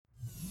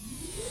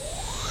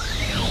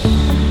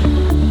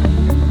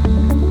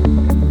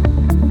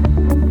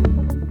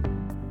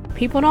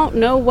People don't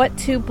know what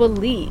to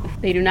believe.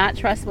 They do not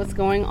trust what's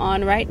going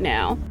on right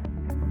now.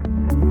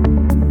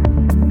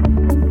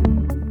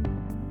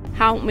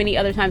 How many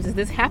other times is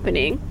this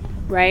happening,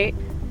 right,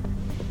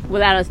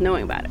 without us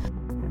knowing about it?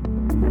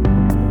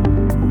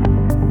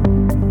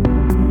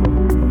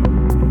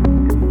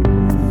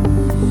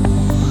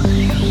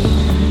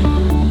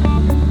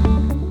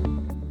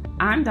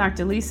 I'm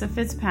Dr. Lisa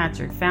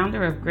Fitzpatrick,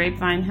 founder of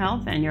Grapevine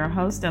Health and your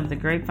host of the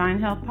Grapevine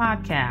Health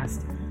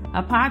Podcast,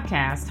 a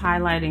podcast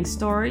highlighting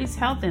stories,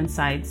 health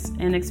insights,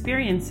 and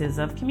experiences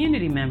of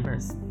community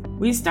members.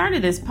 We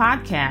started this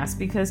podcast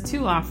because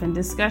too often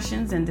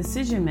discussions and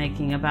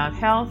decision-making about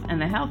health and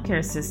the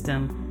healthcare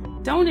system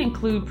don't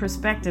include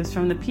perspectives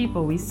from the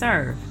people we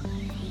serve.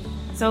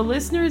 So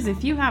listeners,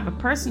 if you have a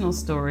personal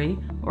story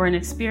or an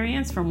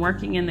experience from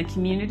working in the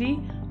community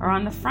or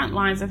on the front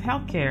lines of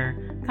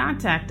healthcare,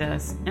 contact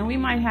us and we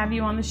might have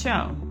you on the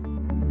show.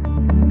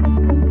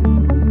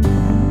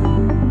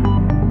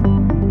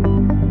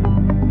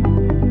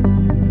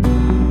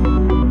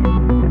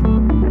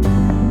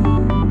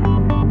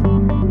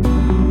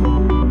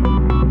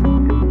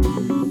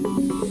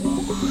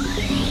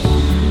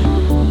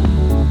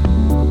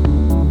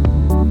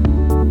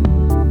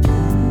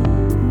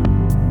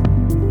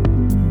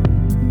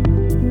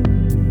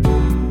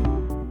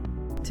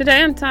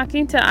 Today I'm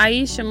talking to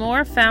Aisha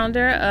Moore,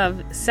 founder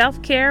of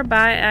Self-Care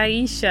by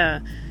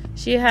Aisha.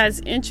 She has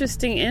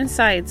interesting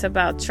insights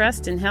about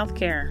trust in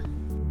healthcare.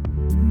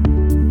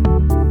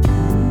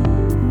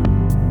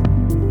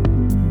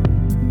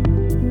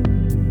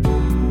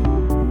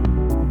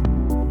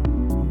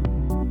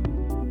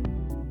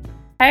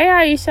 Hey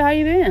Aisha, how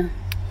you been?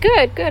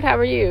 Good. How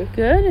are you?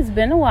 Good. It's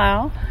been a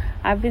while.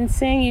 I've been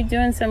seeing you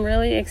doing some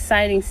really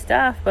exciting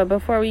stuff, but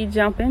before we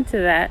jump into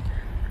that,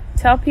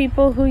 tell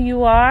people who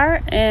you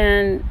are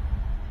and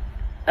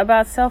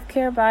about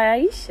Self-Care by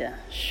Aisha.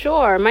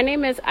 Sure. My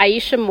name is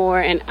Aisha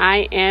Moore, and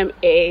I am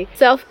a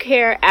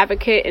self-care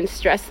advocate and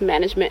stress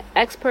management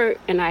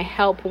expert, and I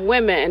help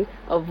women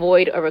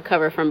avoid or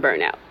recover from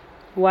burnout.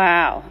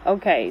 Wow.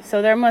 Okay.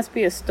 So there must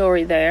be a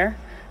story there,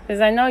 because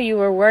I know you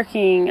were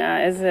working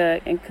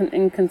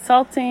in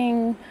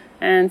consulting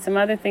and some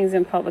other things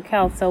in public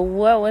health. So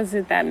what was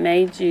it that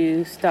made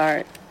you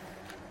start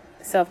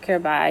Self-Care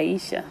by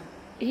Aisha?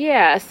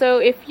 Yeah, so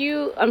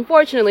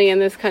unfortunately in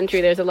this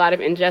country, there's a lot of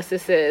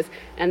injustices,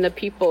 and the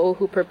people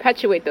who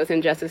perpetuate those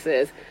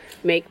injustices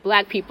make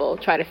Black people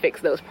try to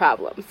fix those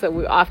problems. So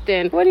we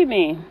often... What do you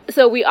mean?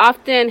 So we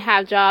often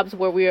have jobs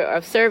where we are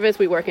of service,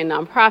 we work in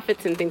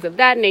nonprofits and things of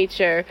that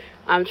nature,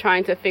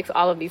 trying to fix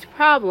all of these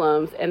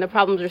problems, and the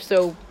problems are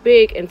so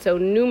big and so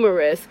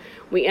numerous.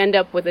 We end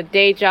up with a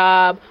day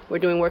job, we're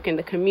doing work in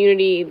the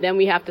community, then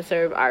we have to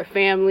serve our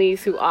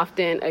families who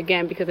often,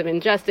 again, because of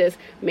injustice,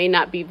 may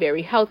not be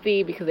very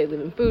healthy because they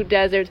live in food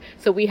deserts.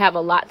 So we have a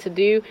lot to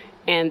do,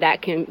 and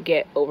that can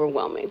get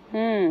overwhelming.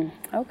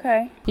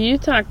 Okay. You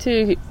talk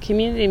to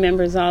community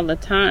members all the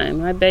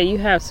time. I bet you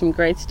have some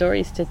great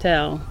stories to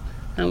tell.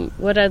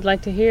 What I'd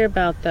like to hear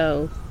about,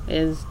 though,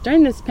 is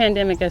during this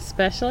pandemic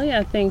especially,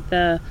 I think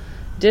the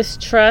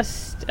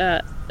distrust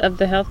of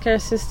the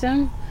healthcare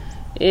system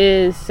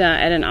is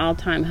at an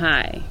all-time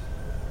high.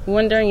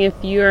 Wondering if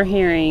you're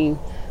hearing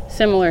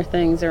similar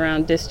things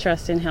around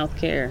distrust in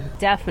healthcare.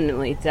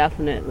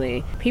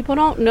 Definitely. People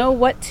don't know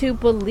what to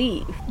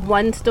believe.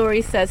 One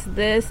story says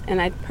this,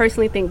 and I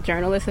personally think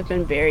journalists have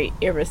been very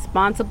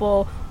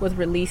irresponsible with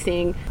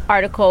releasing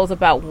articles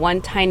about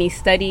one tiny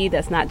study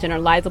that's not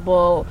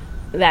generalizable,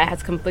 that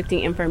has conflicting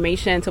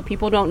information. So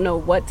people don't know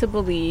what to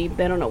believe.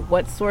 They don't know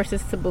what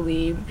sources to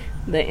believe.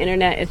 The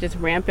internet is just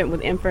rampant with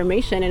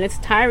information, and it's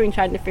tiring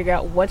trying to figure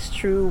out what's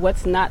true,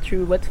 what's not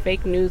true, what's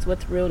fake news,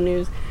 what's real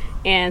news.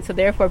 And so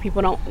therefore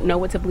people don't know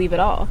what to believe at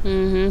all.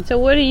 So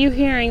what are you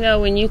hearing,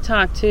 though, when you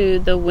talk to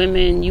the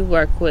women you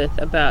work with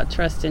about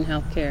trust in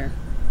healthcare?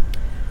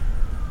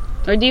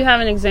 Or do you have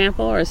an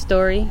example or a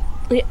story?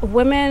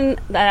 Women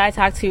that I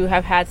talk to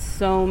have had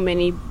so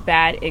many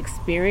bad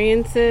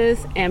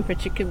experiences, and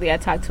particularly I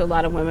talk to a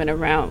lot of women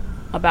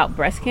about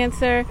breast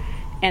cancer,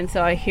 and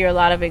so I hear a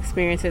lot of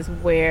experiences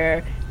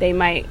where they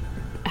might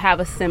have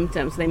a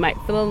symptom. So they might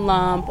feel a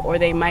lump, or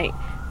they might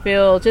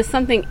feel just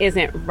something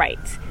isn't right.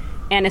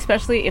 And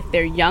especially if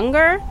they're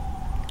younger,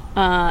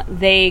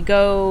 they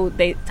tell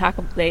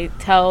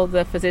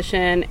the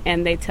physician,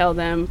 and they tell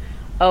them,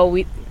 oh,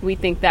 we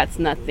think that's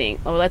nothing.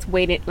 Oh, let's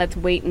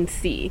wait and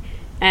see.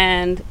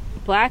 And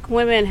Black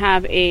women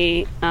have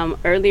a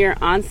earlier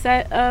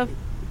onset of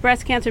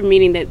breast cancer,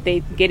 meaning that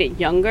they get it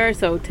younger.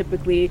 So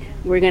typically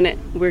we're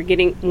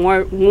getting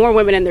more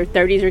women in their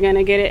 30s are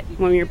gonna get it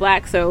when you're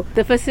Black. So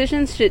the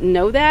physicians should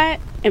know that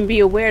and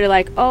be aware to,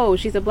 like, oh,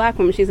 she's a Black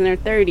woman, she's in her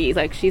 30s,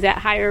 like she's at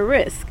higher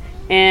risk,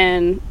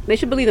 and they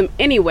should believe them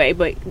anyway.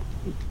 But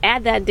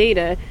add that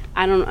data,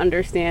 I don't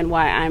understand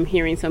why I'm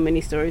hearing so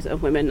many stories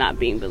of women not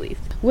being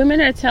believed.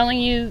 Women are telling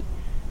you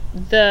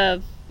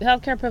the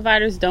healthcare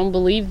providers don't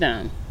believe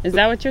them. Is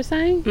that what you're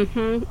saying?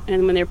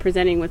 And when they're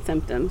presenting with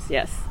symptoms,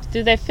 yes.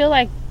 Do they feel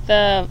like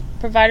the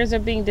providers are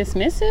being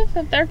dismissive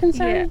of their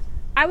concerns?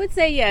 Yeah. I would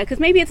say, yeah, because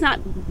maybe it's not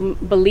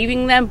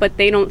believing them, but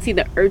they don't see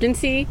the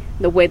urgency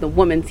the way the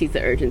woman sees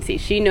the urgency.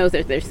 She knows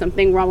that there's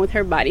something wrong with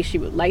her body. She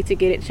would like to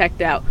get it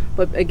checked out.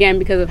 But again,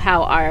 because of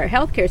how our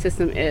healthcare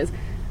system is,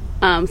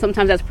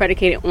 sometimes that's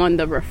predicated on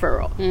the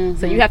referral. Mm-hmm.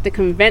 So you have to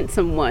convince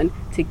someone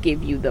to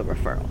give you the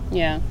referral.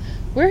 Yeah.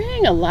 We're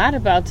hearing a lot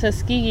about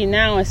Tuskegee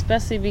now,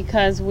 especially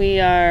because we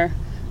are,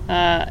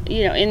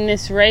 in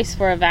this race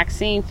for a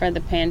vaccine for the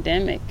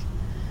pandemic.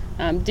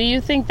 Do you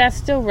think that's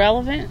still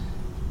relevant?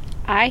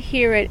 I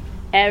hear it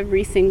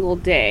every single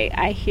day.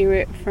 I hear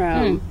it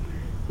from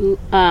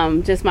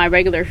just my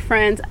regular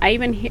friends. I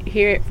even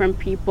hear it from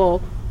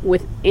people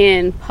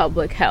within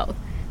public health,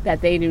 that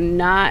they do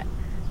not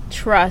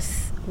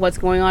trust what's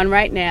going on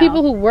right now.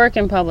 People who work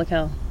in public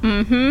health.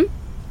 Mm-hmm.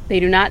 They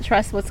do not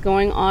trust what's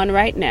going on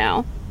right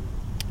now,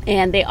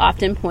 and they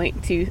often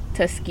point to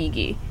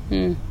Tuskegee.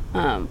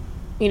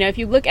 If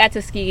you look at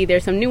Tuskegee,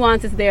 there's some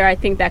nuances there I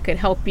think that could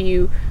help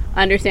you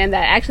understand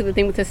that actually the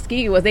thing with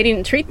Tuskegee was they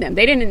didn't treat them.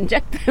 They didn't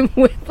inject them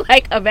with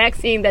like a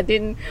vaccine that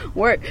didn't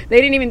work. They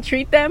didn't even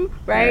treat them,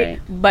 right?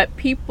 But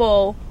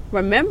people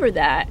remember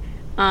that.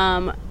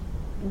 That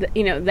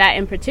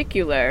in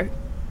particular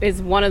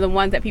is one of the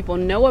ones that people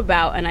know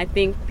about, and I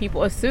think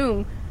people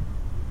assume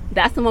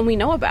that's the one we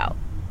know about.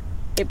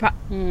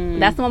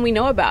 That's the one we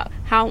know about.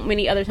 How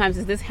many other times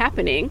is this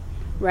happening,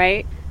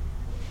 right,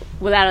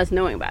 without us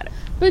knowing about it?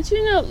 But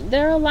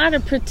there are a lot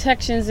of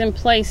protections in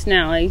place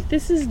now. Like,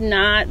 this is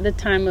not the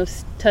time of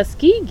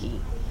Tuskegee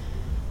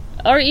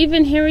or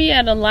even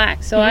Henrietta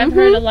Lacks. So I've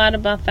heard a lot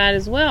about that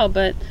as well.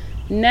 But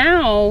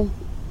now,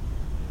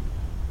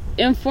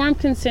 informed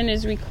consent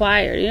is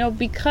required.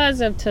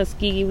 Because of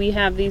Tuskegee, we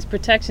have these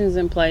protections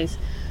in place.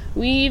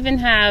 We even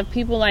have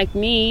people like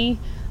me.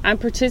 I'm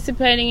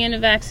participating in a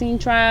vaccine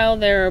trial.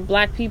 There are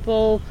Black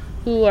people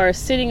who are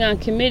sitting on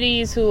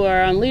committees, who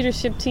are on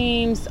leadership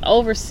teams,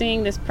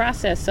 overseeing this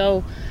process.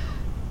 So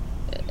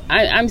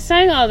I'm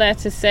saying all that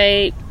to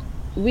say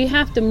we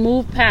have to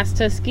move past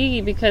Tuskegee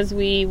because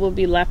we will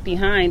be left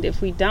behind if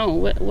we don't.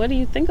 What do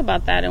you think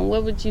about that? And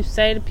what would you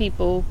say to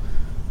people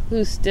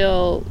who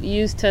still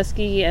use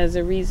Tuskegee as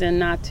a reason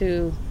not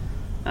to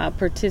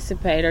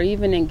participate or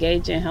even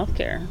engage in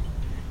healthcare?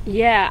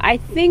 Yeah, I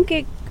think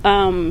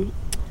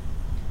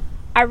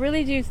I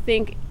really do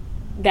think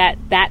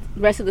that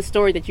rest of the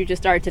story that you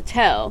just started to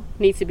tell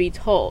needs to be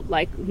told.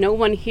 Like, no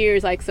one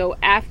hears, like, so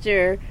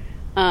after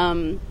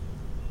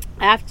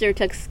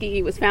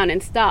Tuskegee was found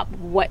and stopped,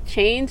 what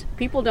changed?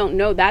 People don't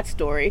know that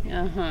story.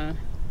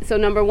 So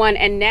number one,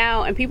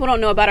 and people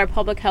don't know about our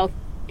public health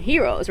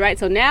heroes, right?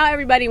 So now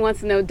everybody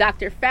wants to know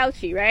Dr.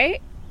 Fauci,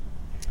 right?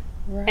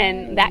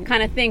 And that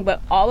kind of thing. But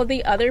all of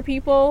the other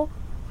people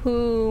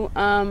who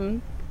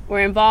were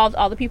involved,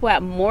 all the people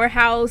at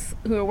Morehouse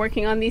who are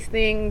working on these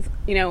things,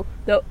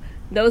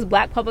 those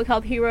Black public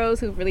health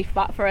heroes who really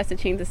fought for us to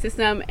change the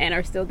system and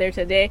are still there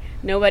today,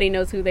 nobody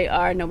knows who they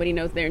are, nobody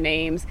knows their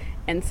names.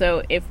 And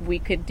so if we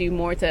could do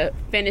more to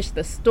finish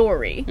the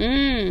story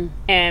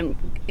and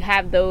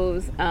have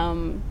those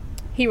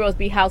heroes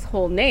be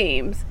household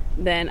names,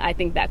 then I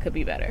think that could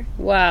be better.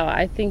 Wow,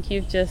 I think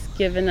you've just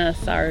given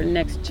us our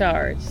next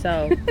charge.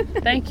 So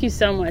thank you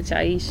so much,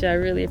 Aisha. I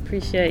really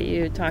appreciate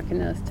you talking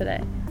to us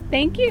today.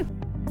 Thank you.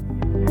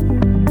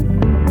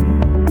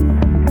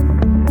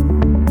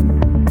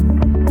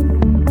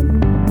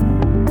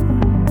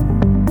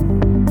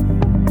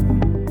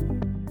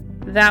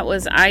 That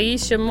was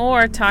Aisha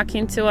Moore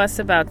talking to us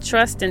about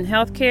trust in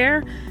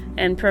healthcare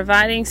and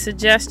providing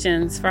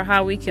suggestions for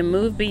how we can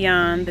move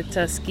beyond the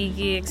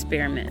Tuskegee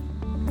experiment.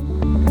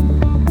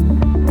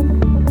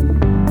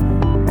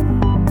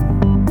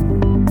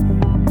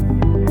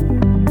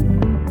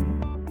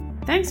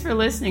 Thanks for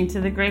listening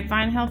to the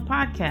Grapevine Health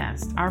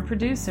Podcast. Our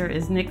producer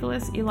is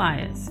Nicholas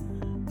Elias.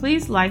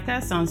 Please like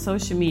us on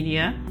social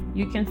media.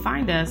 You can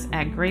find us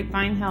at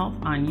Grapevine Health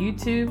on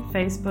YouTube,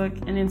 Facebook,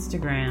 and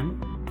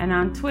Instagram, and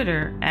on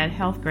Twitter at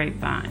Health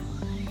Grapevine.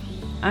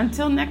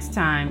 Until next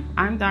time,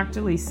 I'm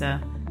Dr.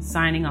 Lisa,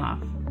 signing off.